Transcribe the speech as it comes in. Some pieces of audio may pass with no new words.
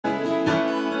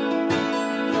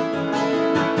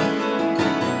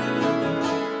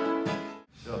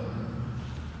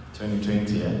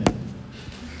2020, eh?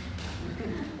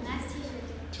 Nice t-shirt.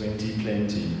 20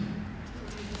 plenty.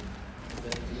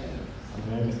 I'm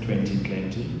going with 20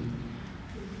 plenty.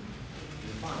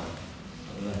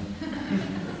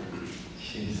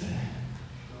 Jeez, eh?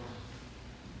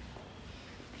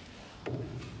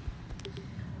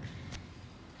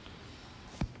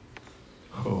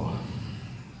 Oh.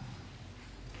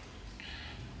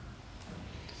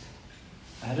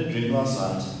 I had a dream last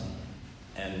night,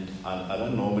 and I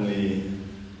don't normally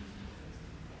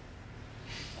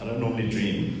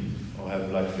dream or have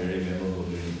like very memorable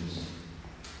dreams.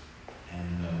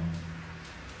 And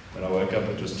when I woke up,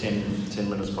 it was 10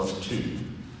 minutes past 2,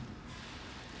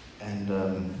 and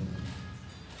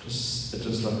it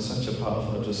was like such a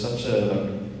powerful, it was such a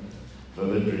like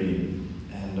vivid dream,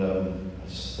 and I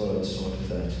just thought I'd start with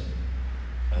that.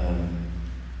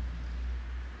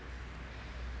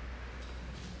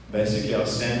 Basically, I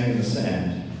was standing in the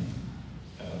sand.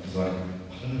 It was like, I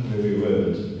don't know where we were,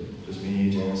 but it was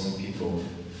me, Janice, and people.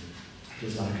 It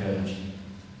was like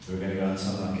we were going to go on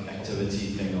some like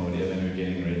activity thing or whatever, and we were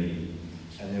getting ready.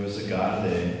 And there was a guy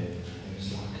there. It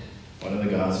was like one of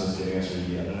the guys who was getting us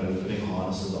ready. I don't know, we were putting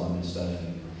harnesses on and stuff.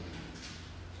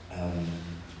 And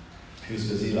he was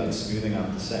busy like smoothing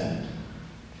out the sand.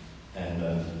 And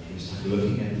he was like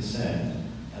looking at the sand,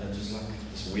 and it was like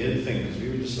this weird thing, because we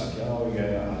were just like, oh, we're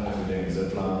going, I don't know if we're doing a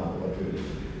zip line or what we were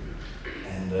doing.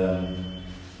 And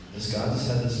this guy just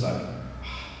had this like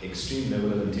extreme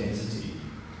level of intensity,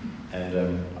 and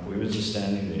we were just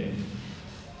standing there,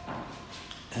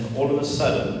 and all of a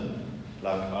sudden,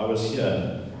 like I was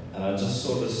here, and I just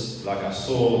saw this, like I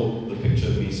saw the picture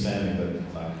of me standing, but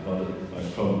like not like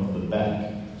from the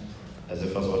back, as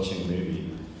if I was watching a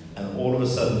movie, and all of a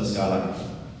sudden this guy like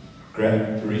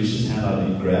reached his hand out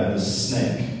and he grabbed the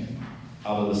snake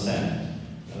out of the sand.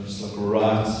 And it was like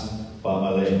right by my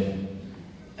leg.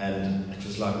 And it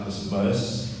was like this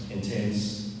most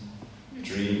intense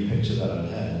dream picture that I'd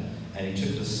had. And he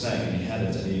took the snake and he had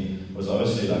it, and he was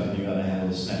obviously like knew how to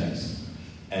handle snakes.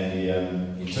 And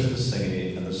he took this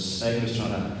thing and the snake was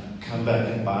trying to come back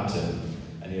and bite him.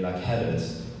 And he like had it.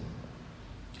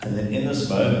 And then in this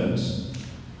moment,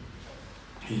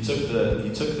 he took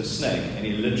the snake and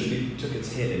he literally took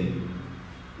its head and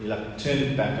he like turned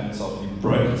it back on itself and he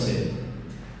broke its head.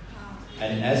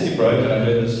 And as he broke it, I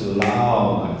heard this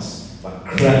loud like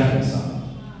cracking sound.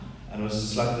 And it was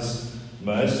just like this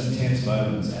most intense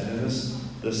moment. And then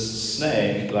this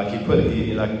snake, like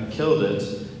he like killed it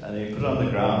and he put it on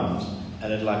the ground,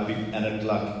 and it opened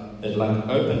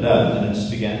up and it just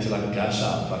began to like gush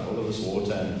out like all of this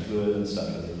water and fluid and stuff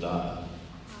as it died.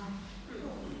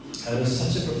 And it was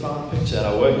such a profound picture, and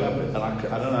I woke up and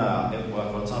I don't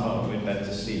know what time I went back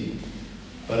to sleep,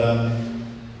 but I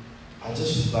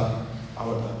just like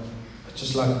it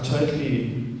just like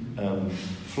totally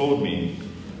floored me,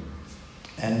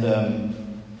 and I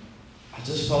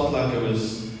just felt like it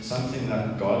was something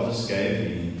that God just gave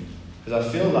me, because I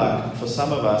feel like for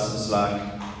some of us it's like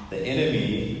the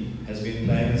enemy has been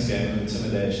playing this game of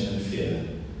intimidation and fear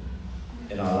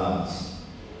in our lives.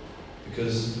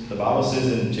 Because the Bible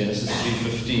says in Genesis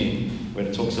 3:15, when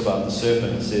it talks about the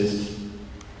serpent, it says,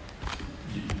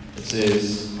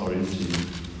 I'll read it to you.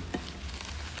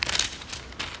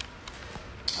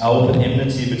 I will put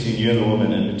enmity between you and the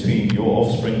woman, and between your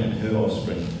offspring and her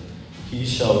offspring. He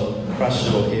shall crush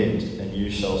your head, and you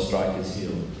shall strike his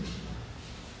heel.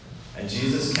 And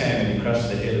Jesus came and he crushed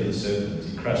the head of the serpent.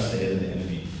 He crushed the head of the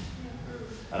enemy.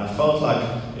 And I felt like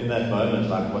in that moment,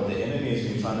 like what the enemy has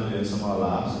been trying to do in some of our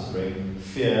lives is bring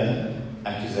fear,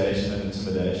 accusation, and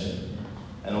intimidation,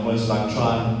 and almost like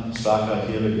try and strike our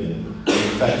heel again.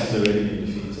 In fact, it's already been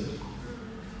defeated.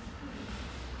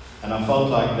 And I felt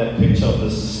like that picture of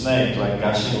this snake, like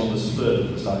gushing all this fluid.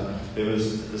 It was like there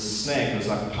was this snake was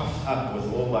like puffed up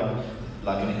with all like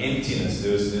an emptiness.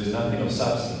 There was nothing of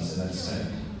substance in that snake.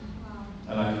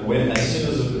 And like as soon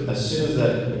as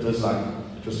that it was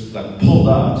like pulled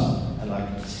out, and like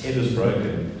its head was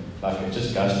broken, like it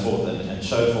just gushed forth and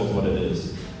showed forth what it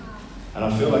is. And I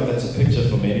feel like that's a picture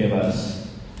for many of us,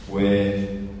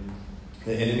 where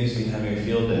the enemy's been having a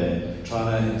field day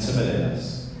trying to intimidate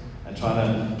us and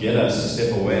trying to get us to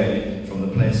step away from the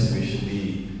place that we should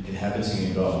be inhabiting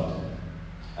in God.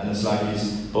 And it's like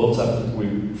he's built up,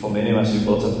 for many of us, we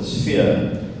built up this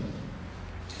fear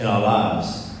in our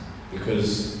lives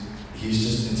because he's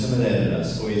just intimidated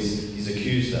us, or he's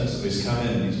accused us, or he's come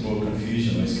in and he's brought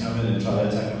confusion, or he's come in and tried to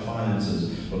attack our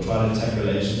finances, or tried to attack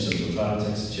relationships, or tried to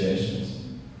attack situations.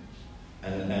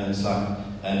 And it's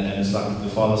like the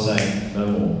Father saying, no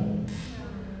more.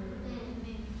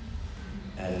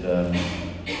 And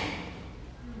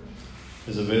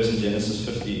there's a verse in Genesis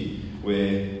 50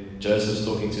 where Joseph's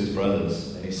talking to his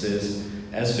brothers, and he says,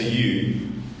 "As for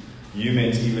you, you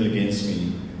meant evil against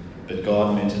me, but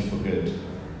God meant it for good,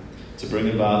 to bring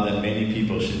about that many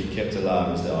people should be kept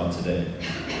alive as they are today."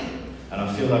 And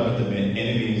I feel like what the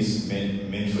enemies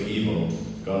meant for evil,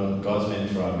 God's meant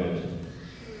for our good.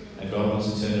 And God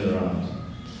wants to turn it around.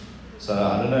 So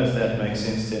I don't know if that makes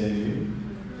sense to any of you.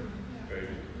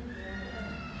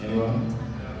 Anyone?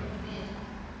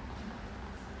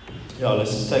 Yeah,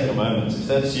 let's just take a moment. If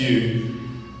that's you,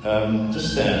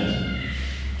 just stand.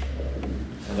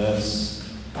 And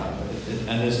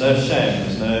there's no shame.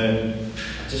 I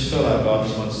just feel like God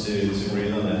just wants to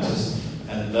breathe on that.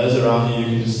 And those around you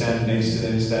can just stand next to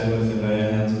them, stand with them, lay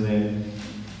your hands on them.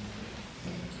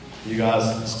 You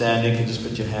guys standing can just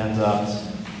put your hands out.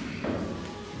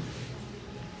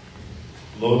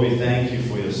 Lord, we thank you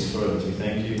for your Spirit. We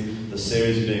thank you the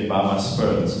series you're doing by my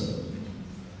Spirit.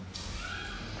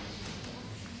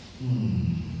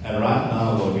 And right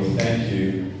now, Lord, we thank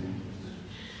you.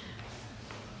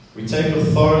 We take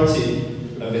authority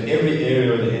over every area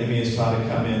where the enemy is trying to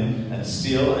come in and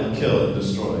steal and kill and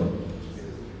destroy.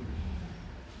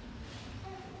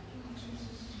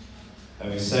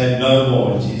 And we say no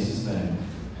more in Jesus' name.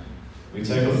 We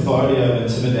take authority over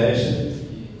intimidation.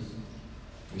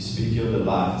 We speak your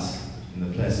delight in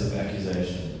the place of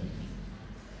accusation.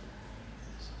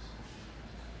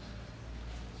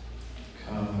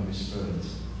 Come, Holy Spirit.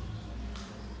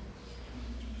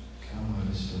 Come,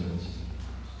 Holy Spirit.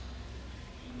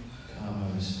 Come,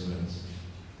 Holy Spirit.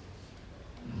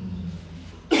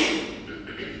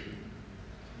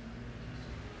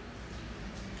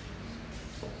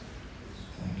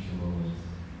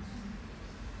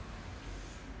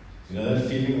 You know that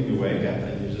feeling when you wake up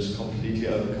and you're just completely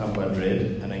overcome by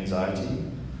dread and anxiety?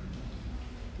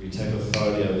 We take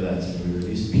authority over that and we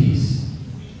release peace.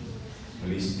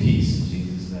 Release peace in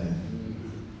Jesus' name.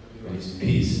 Release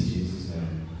peace in Jesus'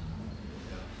 name.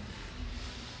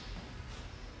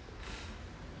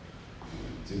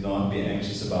 Do not be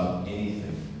anxious about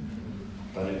anything,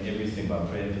 but in everything by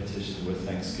prayer and petition with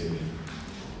thanksgiving.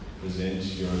 Present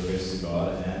your request to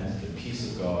God, and the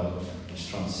peace of God, which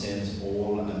transcends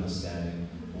all understanding,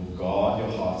 will guard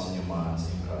your hearts and your minds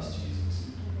in Christ Jesus.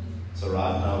 So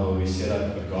right now, Lord, we set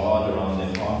up a guard around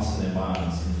their hearts and their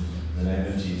minds in the name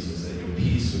of Jesus, that your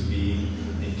peace would be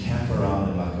encamped around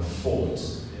them like a fort,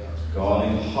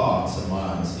 guarding hearts and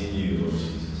minds in you, Lord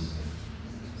Jesus.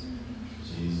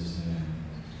 Jesus' name.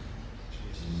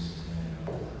 Jesus' name.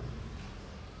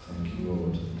 Thank you,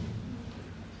 Lord.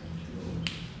 Thank you, Lord.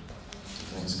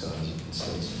 Thanks, guys. You can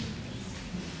sit.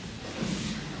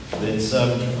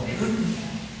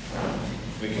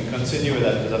 We can continue with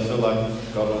that because I feel like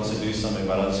God wants to do something,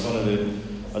 but I just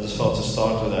felt to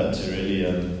start with that to really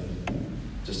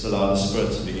just allow the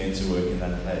Spirit to begin to work in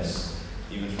that place,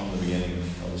 even from the beginning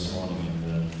of this morning.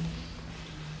 And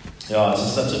it's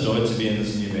just such a joy to be in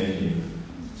this new venue.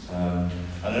 I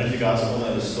don't know if you guys all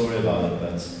know the story about it,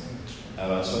 but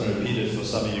I just want to repeat it for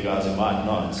some of you guys who might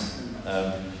not.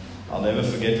 I'll never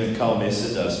forget when Carl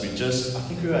messaged us. I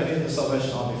think we were only in the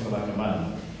Salvation Army for like a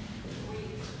month.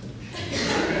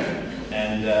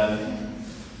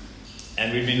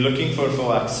 And we've been looking for it for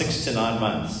like 6 to 9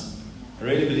 months. I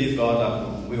really believe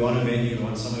God, we want a venue, we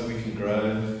want somewhere we can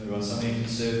grow, we want somewhere we can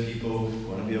serve people, we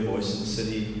want to be a voice in the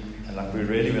city, and we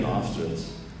really went after it.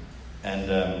 And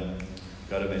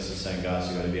got a message saying, guys,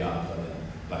 you've got to be out by then.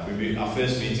 Our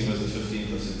first meeting was the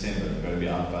 15th of September, we've got to be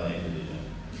out by the end of the year.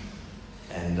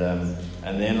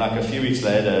 And then like a few weeks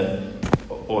later,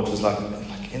 or it was like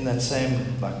in that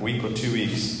same week or 2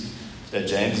 weeks, that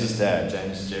Jerry's dad,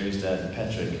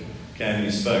 Patrick, came and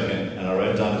he spoke, and I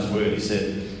wrote down his word. He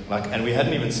said, and we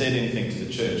hadn't even said anything to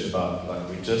the church about,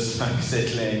 we just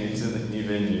settling into the new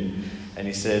venue. And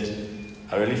he said,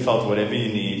 I really felt whatever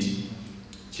you need,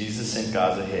 Jesus sent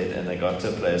guys ahead, and they got to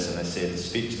a place and they said,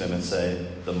 speak to them and say,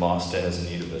 the master has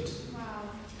need of it. Wow.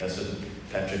 That's what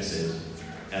Patrick said.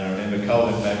 And I remember Carl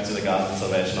went back to the guys in the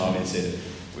Salvation Army and said,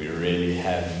 we really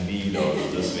have need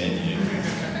of this venue.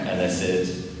 And they said,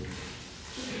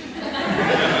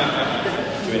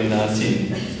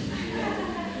 2019.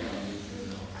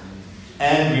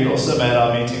 And we also made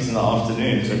our meetings in the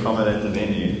afternoon to accommodate the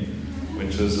venue,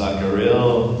 which was like a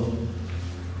real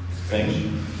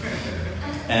thing.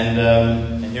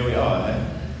 And here we are. Eh?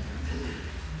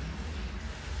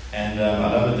 And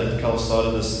I love it that Carl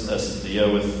started the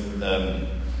year with the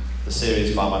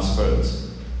series By My Spirit,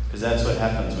 because that's what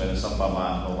happens when it's not by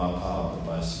my or my power, but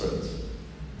by His Spirit.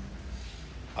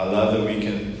 I love that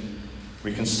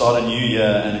we can start a new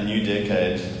year and a new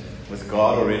decade with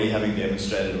God already having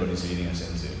demonstrated what He's leading us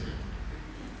into.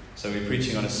 So we're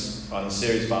preaching on a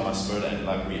series by my Spirit, and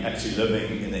like we're actually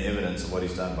living in the evidence of what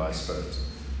He's done by His Spirit.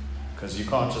 Because you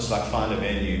can't just like find a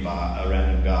venue by a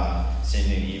random guy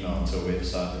sending an email to a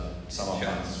website that someone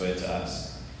finds its way to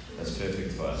us. That's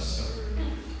perfect for us.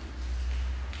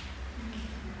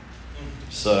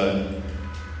 So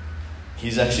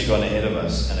He's actually gone ahead of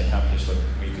us and accomplished what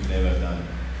we could never have done.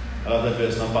 I love that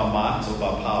verse, not by might or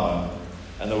by power.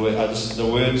 And the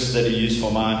words that He used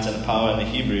for might and power in the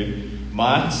Hebrew,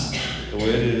 might, the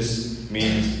word is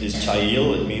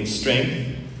chayil, it means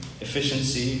strength,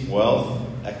 efficiency, wealth,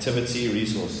 activity,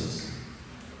 resources.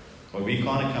 What we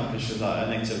can't accomplish with our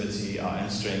own activity, our own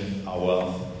strength, our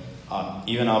wealth,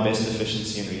 even our best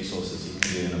efficiency and resources, He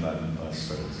can do in a moment by His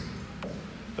Spirit.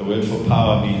 The word for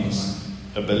power means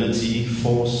ability,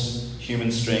 force,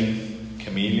 human strength,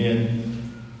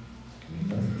 chameleon.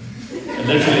 It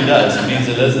literally does. It means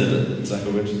a lizard. It's like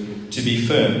a word. To be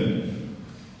firm.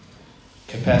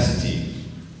 Capacity.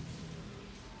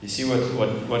 You see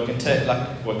what can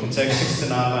take 6 to 9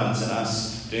 months in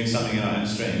us doing something in our own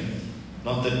strength.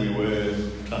 Not that we were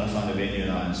trying to find a venue in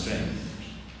our own strength,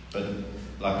 but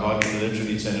like God can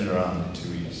literally turn it around in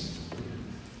 2 weeks.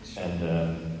 And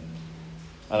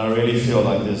I really feel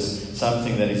like there's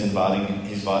something that He's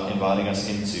inviting us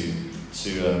into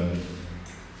to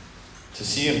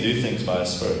see Him do things by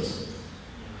His Spirit.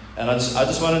 And I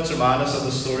just wanted to remind us of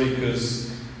the story because,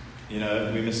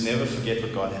 we must never forget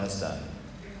what God has done.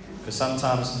 Because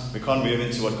sometimes we can't move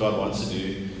into what God wants to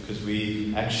do because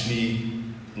we actually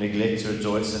neglect to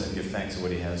rejoice in and give thanks for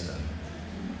what He has done.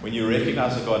 When you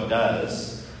recognize what God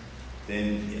does,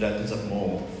 then it opens up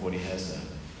more for what He has done.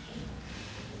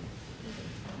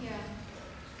 Yeah.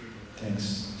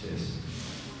 Thanks, Jess.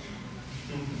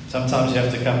 Sometimes you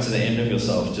have to come to the end of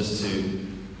yourself just to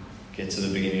get to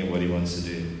the beginning of what He wants to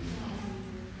do.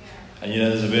 And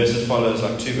there's a verse that follows,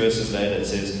 like 2 verses later, it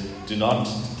says, do not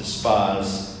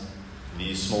despise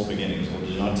these small beginnings, or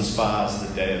do not despise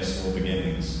the day of small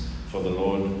beginnings, for the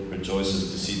Lord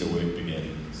rejoices to see the work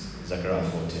begin. Zechariah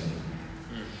 4:10.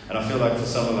 And I feel like for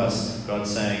some of us, God's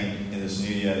saying in this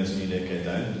new year, this new decade,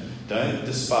 don't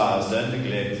despise, don't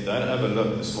neglect, don't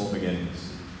overlook the small beginnings.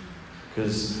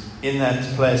 Because in that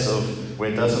place of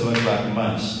where it doesn't look like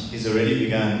much, He's already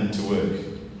begun to work.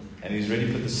 And He's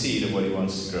already put the seed of what He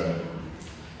wants to grow.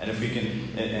 And if we can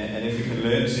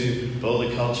learn to build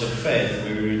a culture of faith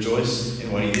where we rejoice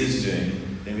in what He is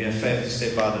doing, then we have faith to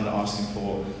step out and ask Him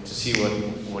to see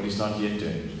what He's not yet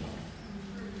doing.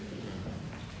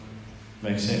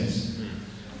 Makes sense?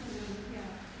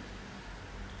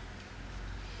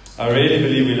 I really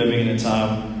believe we're living in a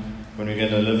time when we're going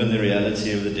to live in the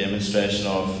reality of the demonstration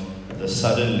of the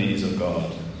suddenlies of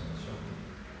God.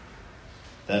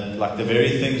 That like the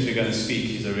very things we're going to speak,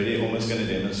 He's already almost going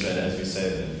to demonstrate as we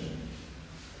say them.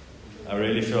 I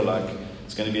really feel like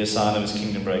it's going to be a sign of His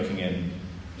kingdom breaking in.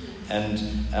 And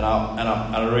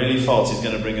I really felt He's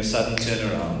going to bring a sudden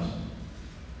turnaround.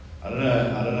 I don't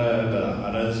know, but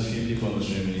I know there's a few people in this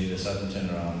room who need a sudden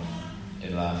turnaround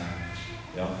in life.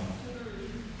 Yeah.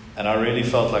 And I really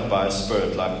felt like by His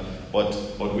Spirit, like what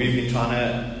we've been trying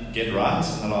to get right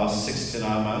in the last 6 to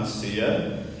 9 months to a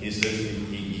year, He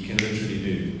can literally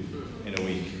do in a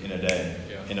week, in a day,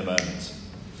 in a moment.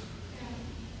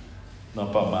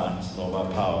 Not by might, not by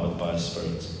power, but by His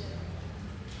Spirit.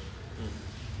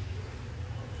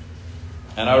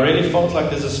 And I really felt like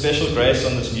there's a special grace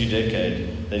on this new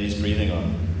decade that He's breathing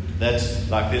on. That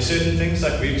like there's certain things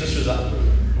like we've just that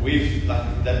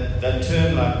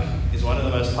term like is one of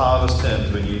the most powerless terms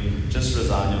when you just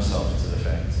resign yourself to the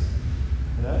fact.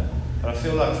 And I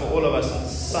feel like for all of us in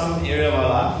some area of our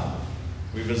life,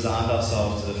 we've resigned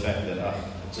ourselves to the fact that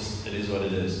it is what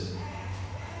it is.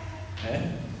 Okay?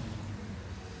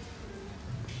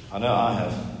 I know I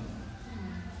have.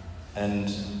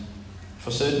 And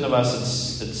for certain of us,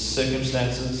 it's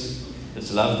circumstances,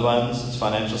 it's loved ones, it's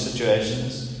financial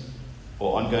situations,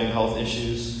 or ongoing health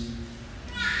issues,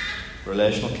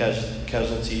 relational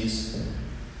casualties.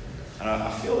 And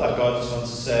I feel like God just wants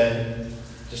to say,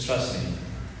 just trust me.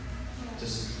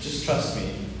 Just trust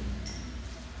me.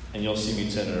 And you'll see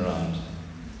me turn it around.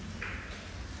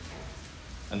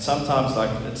 And sometimes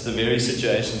it's the very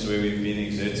situations where we've been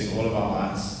exerting all of our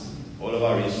mights, all of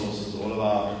our resources, all of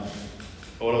our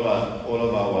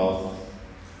wealth,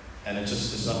 and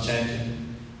it's not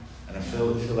changing. And I feel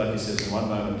like He says in one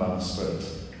moment by the Spirit.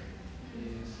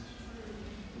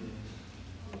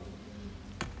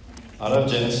 Out of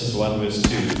Genesis 1 verse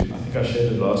 2, I think I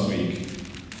shared it last week.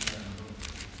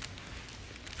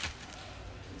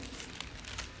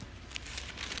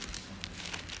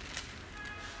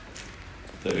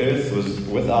 The earth was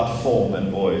without form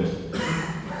and void,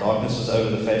 Darkness was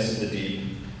over the face of the deep,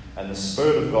 and the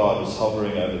Spirit of God was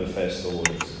hovering over the face of the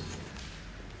waters.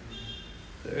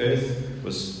 The earth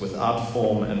was without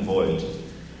form and void.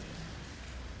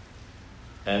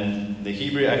 And the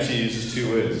Hebrew actually uses two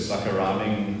words. It's like a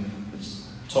rhyming, it's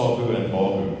tohu and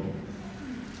bohu.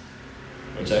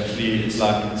 Which actually, it's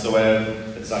like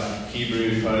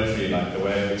Hebrew poetry, like the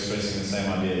way of expressing the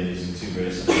same idea using two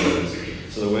very similar words.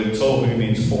 So the word tohu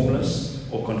means formless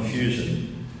or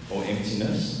confusion or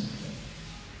emptiness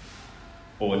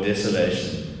or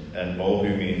desolation, and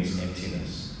bohu means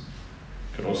emptiness.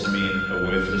 Could also mean a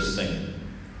worthless thing.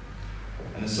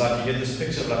 And it's like you get this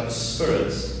picture of like the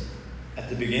Spirit at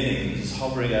the beginning. He's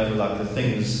hovering over like the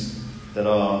things that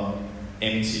are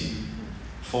empty,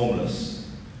 formless,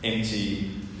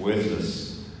 empty,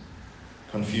 worthless,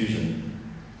 confusion.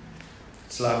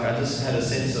 It's like I just had a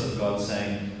sense of God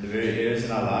saying the very areas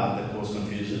in our life that cause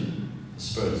confusion, the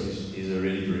Spirit, He's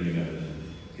already brooding over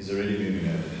them. He's already moving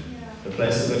over them. The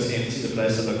place that looks empty, the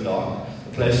place that looks dark,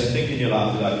 the place you think in your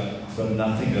life, you're like, I've got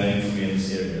nothing going for me in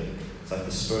this area. It's like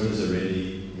the Spirit is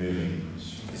already moving.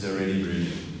 He's already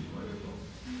brooding.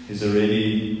 He's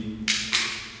already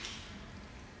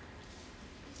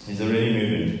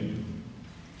moving.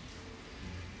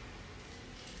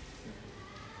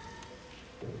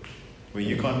 Where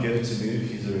you can't get it to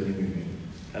move, He's already moving.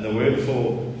 And the word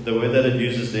that it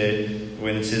uses there,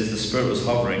 when it says the Spirit was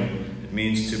hovering, it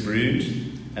means to brood,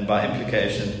 and by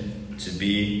implication, to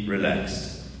be relaxed.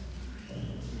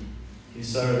 He's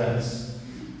so relaxed.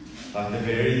 Like the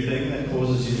very thing that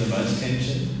causes you the most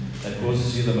tension, that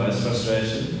causes you the most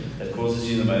frustration, that causes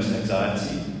you the most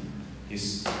anxiety,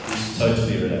 He's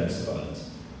totally relaxed about it.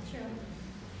 Sure.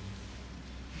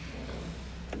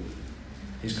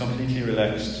 He's completely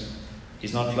relaxed.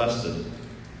 He's not flustered.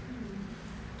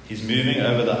 He's moving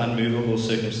over the unmovable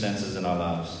circumstances in our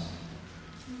lives.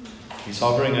 He's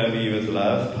hovering over you with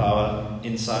love, power,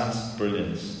 insight,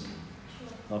 brilliance.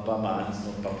 Not by mind,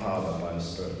 not by power, but by the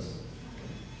Spirit.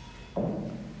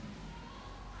 And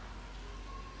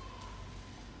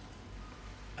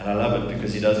I love it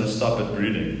because He doesn't stop at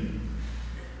brooding,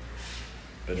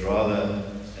 but rather,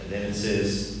 and then it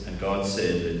says, and God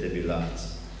said, let there be light.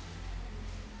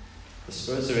 The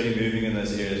Spirit's already moving in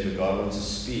those areas where God wants to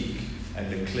speak and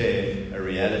declare a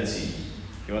reality.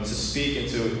 He wants to speak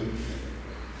into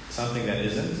something that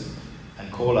isn't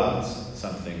and call out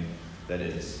something that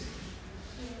is.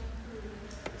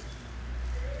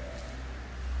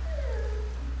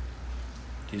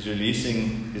 He's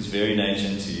releasing His very nature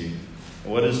into you.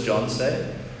 And what does John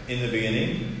say? In the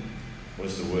beginning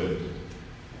was the Word.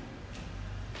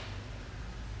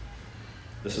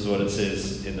 This is what it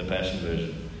says in the Passion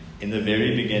Version. In the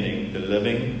very beginning, the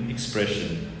living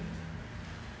expression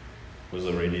was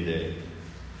already there.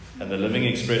 And the living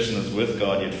expression was with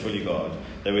God, yet fully God.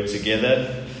 They were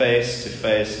together, face to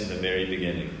face in the very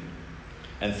beginning.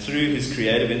 And through His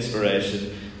creative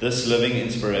inspiration, this living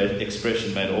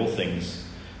expression made all things.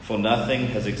 For nothing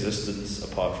has existence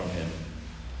apart from Him.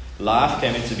 Life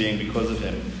came into being because of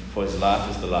Him, for His life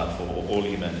is the light for all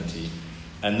humanity.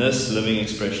 And this living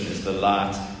expression is the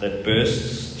light that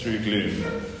bursts through gloom,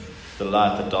 the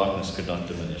light that darkness could not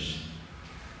diminish.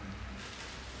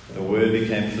 The Word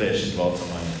became flesh and dwelt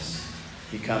among us.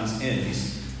 He comes in,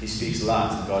 he speaks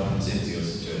light, and God comes into your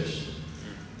situation.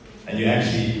 And you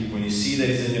actually, when you see that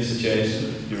He's in your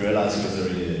situation, you realize He was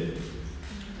already there.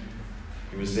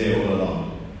 He was there all along.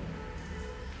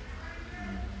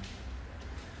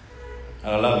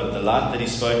 And I love it. The light that He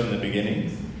spoke in the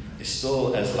beginning is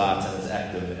still as light and as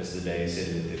active as the day He said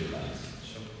it would be light.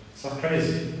 It's not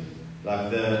crazy.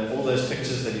 Like all those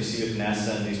pictures that you see with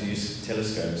NASA and these new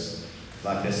telescopes,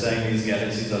 like they're saying these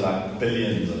galaxies are like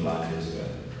billions of light years ago.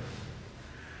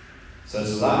 So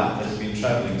it's light that's been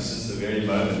traveling since the very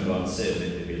moment God said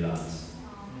let there be light.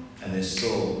 And it's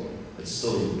still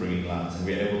bringing light. And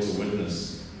we're able to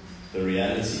witness the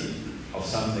reality of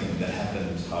something that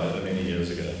happened however many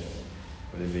years ago.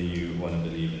 Whatever you want to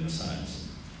believe in science.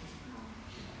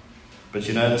 But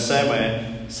in the same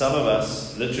way, some of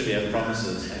us literally have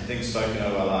promises and things spoken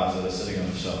over our lives that are sitting on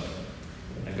the shelf.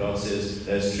 And God says,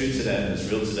 there's true today and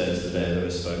there's real today is the day that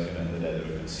was spoken and the day that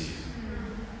we conceived.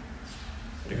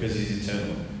 Because He's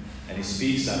eternal. And He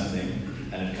speaks something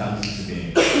and it comes into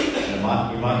being. And we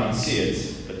might not see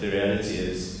it, but the reality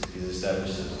is He's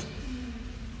established it.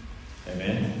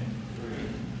 Amen?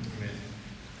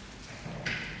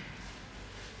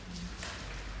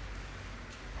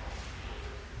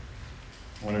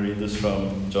 I want to read this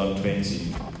from John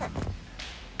 20.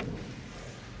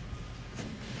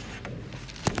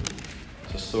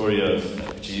 It's a story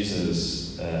of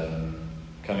Jesus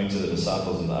coming to the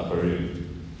disciples in the upper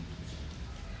room.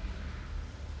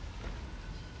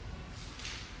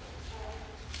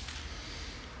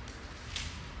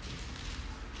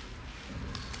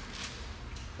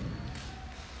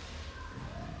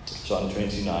 John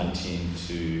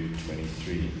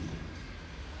 20:19-23.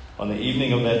 On the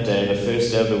evening of that day, the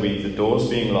first day of the week, the doors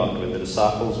being locked where the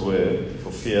disciples were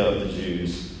for fear of the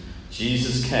Jews,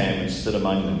 Jesus came and stood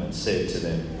among them and said to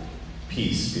them,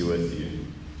 "Peace be with you."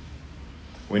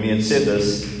 When he had said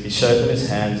this, he showed them his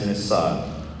hands and his side.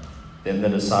 Then the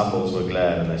disciples were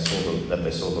glad that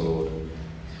they saw the Lord.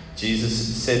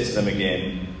 Jesus said to them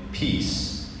again,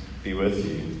 "Peace be with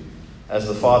you. As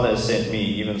the Father has sent me,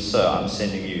 even so I am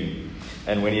sending you."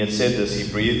 And when he had said this, he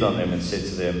breathed on them and said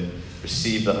to them,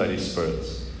 "Receive the Holy Spirit.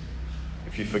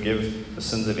 If you forgive the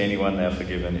sins of anyone, they are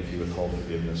forgiven. If you withhold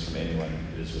forgiveness from anyone,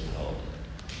 it is withheld."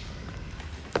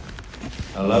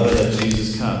 I love it that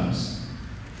Jesus comes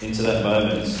into that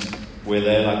moment where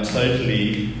they're like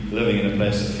totally living in a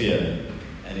place of fear,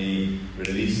 and he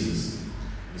releases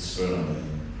the Spirit on them.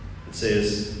 It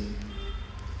says,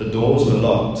 the doors were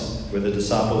locked where the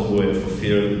disciples were for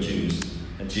fear of the Jews,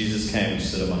 and Jesus came and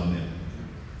stood among them.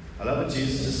 I love that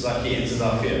Jesus just like he enters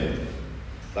our fear.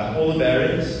 Like all the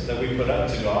barriers that we put up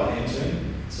to God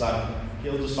entering, it's like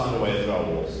he'll just find a way through our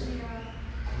walls.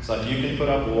 It's like you can put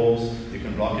up walls, you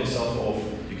can block yourself off,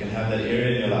 you can have that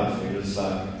area in your life where you're just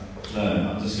like,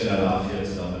 no, I'm just going to allow fear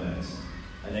to dominate.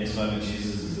 And next moment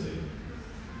Jesus is there.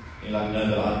 You're like, no,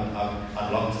 but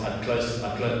I'd closed,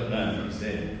 no, he's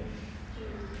there.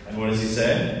 And what does he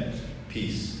say?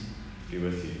 Peace be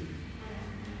with you.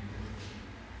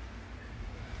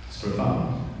 It's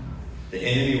profound. The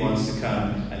enemy wants to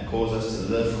come and cause us to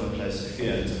live from a place of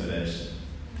fear and intimidation.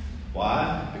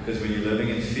 Why? Because when you're living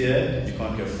in fear, you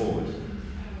can't go forward.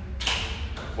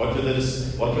 What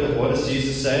does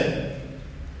Jesus say?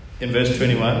 In verse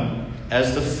 21,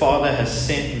 "As the Father has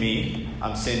sent me,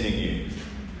 I'm sending you."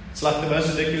 It's like the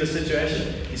most ridiculous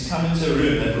situation. He's come into a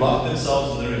room, they've locked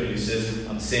themselves in the room, and he says,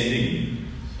 "I'm sending you."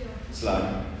 It's like,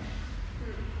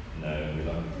 no,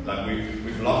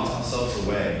 we've locked ourselves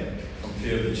away from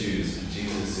fear of the Jews, and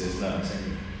Jesus says, "No, I'm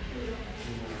sending you."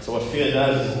 So what fear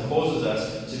does is it causes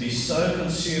us to be so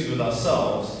consumed with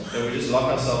ourselves that we just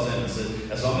lock ourselves in and say,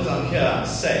 as long as I'm here, I'm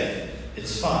safe,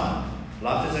 it's fine.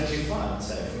 Life is actually fine, it's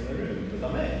safe in the room with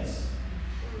our mates.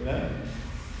 You know?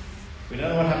 We don't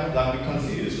know what happened, like we're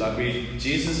confused,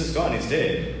 Jesus is gone, he's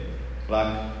dead.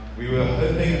 Like we were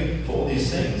hoping for all these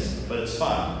things, but it's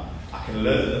fine. I can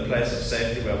live in a place of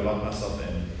safety where I've locked myself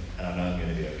in, and I know I'm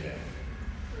going to be okay.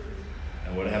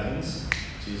 And what happens?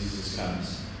 Jesus just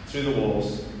comes through the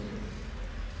walls,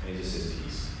 and he just says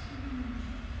peace.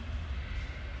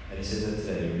 And he says that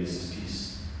today, he releases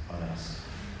peace on us.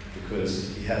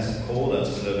 Because he hasn't called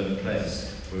us to live in a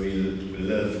place where we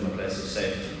live from a place of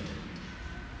safety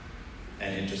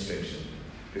and introspection.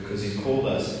 Because he called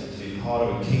us to be part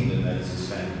of a kingdom that is his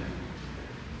family.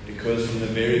 Because from the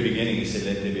very beginning he said,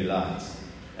 "Let there be light."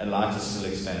 And light is still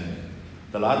expanding.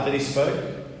 The light that he spoke,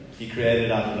 he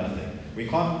created out of nothing. You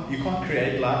can't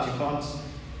create light, you can't,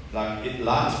 light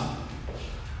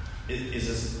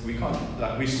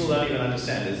we still don't even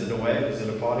understand. Is it a wave? Is it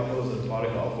a particle? Is it a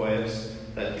particle of waves?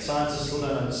 That scientists still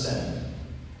don't understand.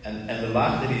 And the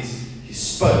light that he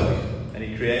spoke and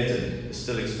he created is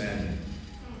still expanding.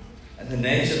 And the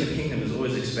nature of the kingdom is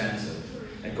always expansive.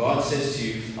 And God says to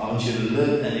you, I want you to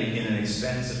live in an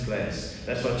expansive place.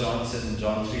 That's what John says in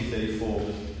John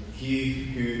 3:34. He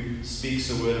who speaks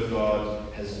the word of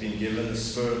God has been given the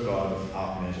Spirit of God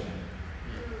without measure.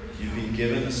 You've been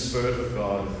given the Spirit of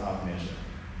God without measure.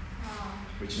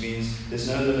 Which means there's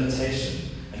no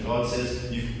limitation. And God says,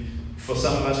 for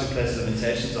some of us, we place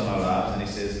limitations on our lives, and he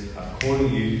says, I'm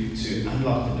calling you to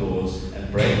unlock the doors and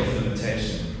break off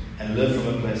limitation and live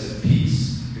from a place of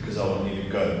peace, because I want you to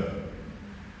go.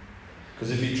 Because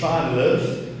if you try and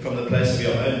live from the place of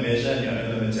your own measure and your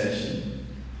own limitation,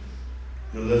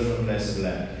 you'll live from a place of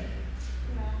lack.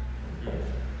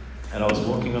 And I was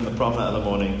walking on the prom the other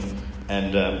morning,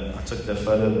 and I took that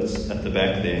photo that's at the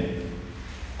back there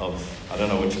of, I don't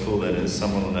know which pool that is,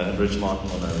 someone will know, Rich Martin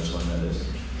will know which one that is.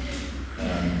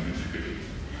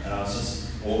 And I was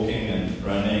just walking and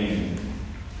running and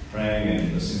praying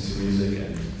and listening to music,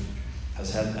 and I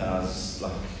was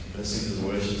like listening to the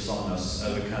worship song. I was just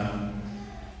overcome,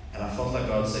 and I felt like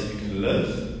God said, you can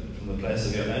live from the place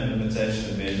of your own limitation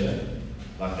and measure,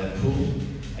 like that pool,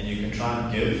 and you can try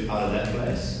and give out of that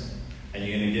place, and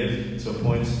you're going to give to a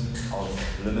point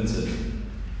of limited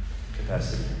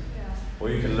capacity. Or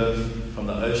you can live from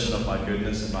the ocean of my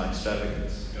goodness and my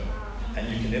extravagance. And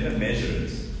you can never measure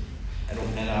it.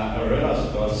 And I realized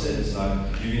what God said. It's like,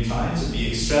 you've been trying to be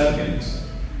extravagant,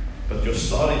 but your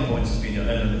starting point has been your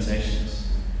own limitations.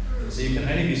 So you can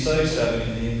only be so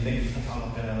extravagant and you think, I'm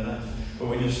not going to have enough. But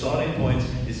when your starting point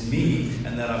is me,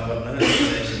 and that I've got no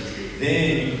limitations,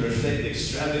 then you can reflect the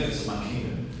extravagance of my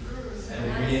kingdom.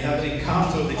 when you have an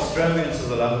encounter with the extravagance of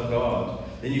the love of God,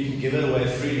 then you can give it away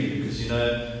freely because you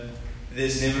know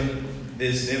there's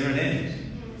never an end.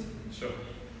 Sure.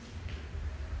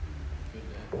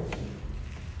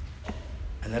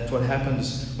 And that's what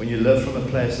happens when you live from a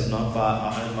place of not by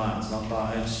our own minds, not by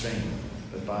our own strength,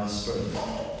 but by His Spirit.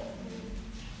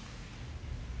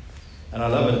 And I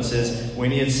love it. It says,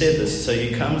 when He had said this, so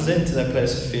He comes into that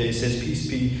place of fear. He says, peace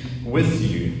be with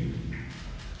you.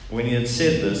 When He had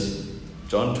said this,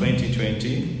 John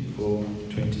 20:20 or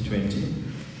 20:20.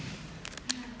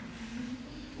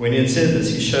 When He had said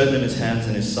this, He showed them His hands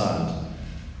and His side.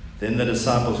 Then the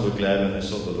disciples were glad when they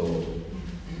saw the Lord.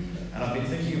 And I've been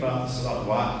thinking about this a lot.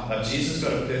 Why? Like Jesus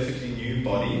got a perfectly new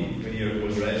body when He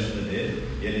was raised from the dead,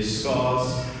 yet His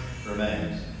scars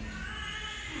remained.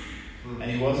 And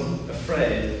He wasn't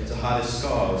afraid to hide His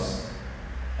scars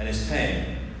and His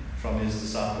pain from His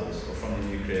disciples or from the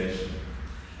new creation.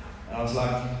 And I was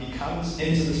like, He comes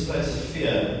into this place of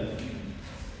fear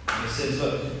and He says,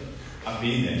 look, I've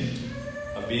been there.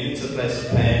 I've been into a place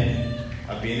of pain.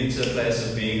 I've been into a place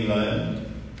of being alone.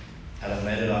 And I've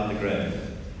made it out of the grave.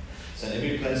 So in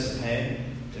every place of pain,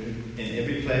 in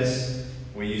every place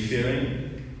where you're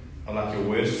fearing, or like your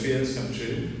worst fears come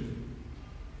true,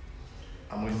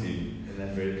 I'm with you in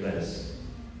that very place.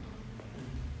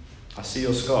 I see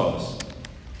your scars,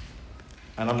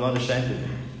 and I'm not ashamed of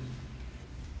them.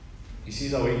 He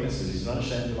sees our weaknesses. He's not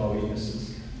ashamed of our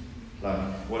weaknesses. Like,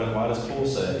 why does Paul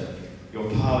say, your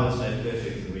power is made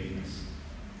perfect in weakness?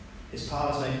 His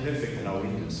power is made perfect in our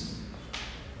weakness.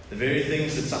 The very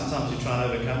things that sometimes we try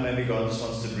and overcome, maybe God just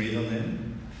wants to breathe on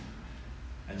them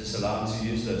and just allow Him to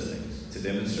use those things to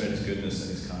demonstrate His goodness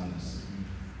and His kindness.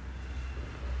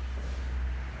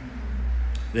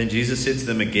 Then Jesus said to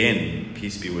them again,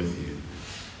 peace be with you.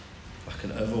 Like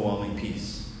an overwhelming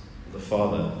peace. The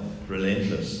Father,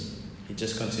 relentless. He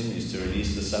just continues to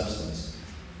release the substance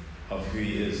of who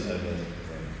He is over them.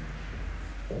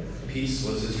 Peace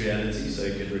was His reality, so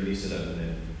He could release it over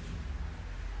them.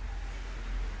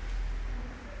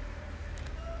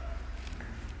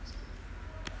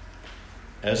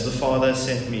 As the Father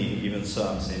sent me, even so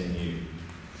I'm sending you.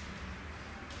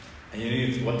 And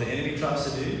you know what the enemy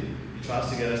tries to do? He tries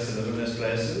to get us to live in those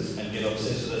places and get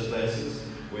obsessed with those places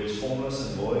where it's formless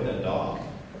and void and dark,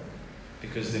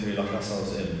 because then we lock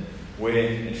ourselves in. Where,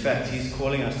 in fact, He's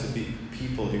calling us to be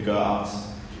people who go out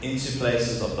into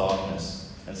places of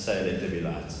darkness and say, let there be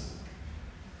light.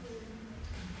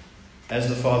 As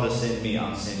the Father sent me,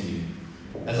 I'm sending you.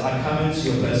 As I come into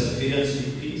your place of fear to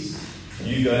speak peace,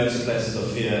 you go into places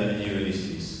of fear and you release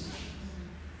peace.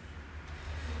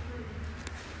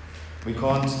 We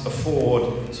can't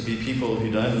afford to be people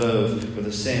who don't live with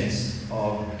a sense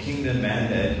of a kingdom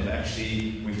mandate of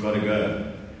actually, we've got to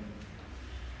go.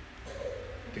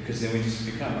 Because then we just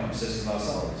become obsessed with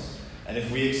ourselves. And if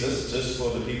we exist just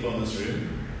for the people in this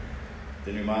room,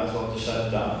 then we might as well just shut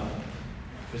it down.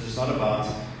 Because it's not about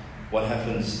what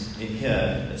happens in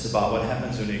here, it's about what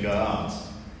happens when we go out.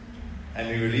 And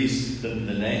we release the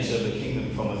nature of the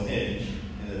kingdom from within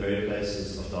in the very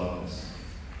places of darkness.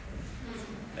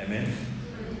 Amen?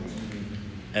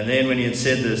 And then when He had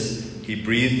said this, He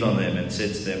breathed on them and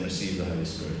said to them, receive the Holy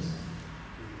Spirit.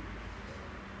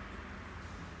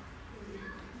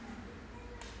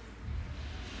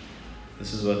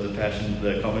 This is what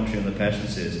the commentary on the Passion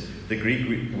says. The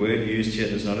Greek word used here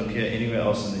does not appear anywhere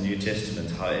else in the New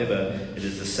Testament. However, it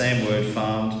is the same word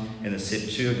found in the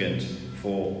Septuagint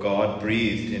for God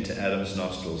breathed into Adam's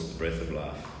nostrils the breath of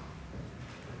life.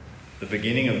 The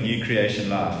beginning of new creation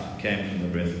life came from the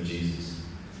breath of Jesus.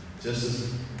 Just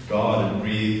as God had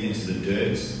breathed into the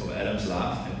dirt of Adam's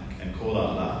life and called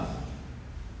out life,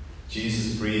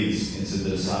 Jesus breathes into the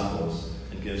disciples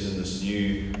and gives them this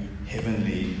new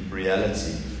heavenly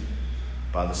reality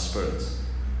by the Spirit.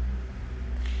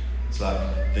 It's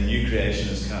like the new creation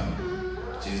has come.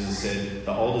 Jesus said,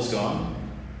 the old is gone,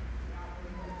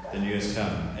 the new has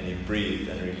come, and He breathed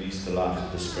and released the life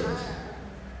of the Spirit.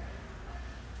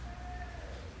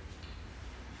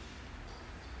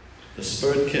 The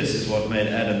Spirit kiss is what made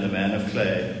Adam, the man of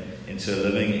clay, into a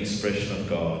living expression of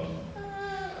God.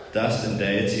 Dust and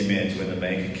deity met when the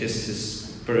Maker kissed His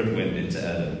Spirit wind into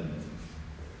Adam.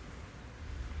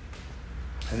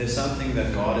 And there's something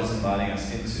that God is inviting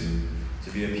us into,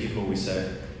 to be a people we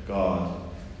say, God,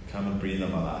 come and breathe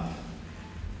on my life.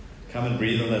 Come and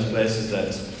breathe on those places that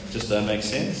just don't make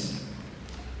sense.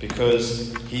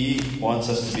 Because He wants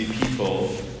us to be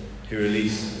people who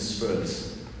release His Spirit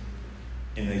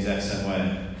in the exact same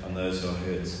way on those who are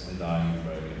hurt and dying and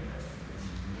broken.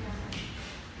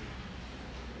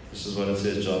 This is what it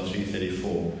says, John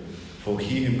 3:34. For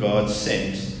He whom God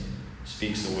sent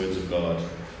speaks the words of God,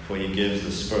 for he gives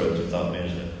the Spirit without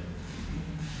measure.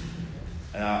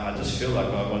 And I just feel like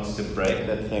God wants to break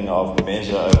that thing of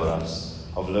measure over us,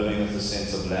 of living with a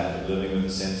sense of lack, of living with a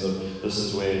sense of this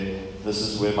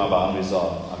is where my boundaries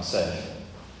are, I'm safe.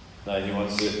 No, he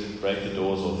wants to break the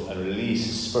doors off and release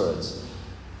his Spirit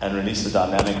and release the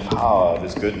dynamic power of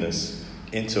his goodness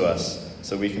into us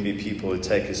so we can be people who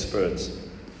take his Spirit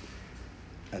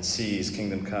and see his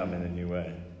kingdom come in a new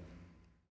way.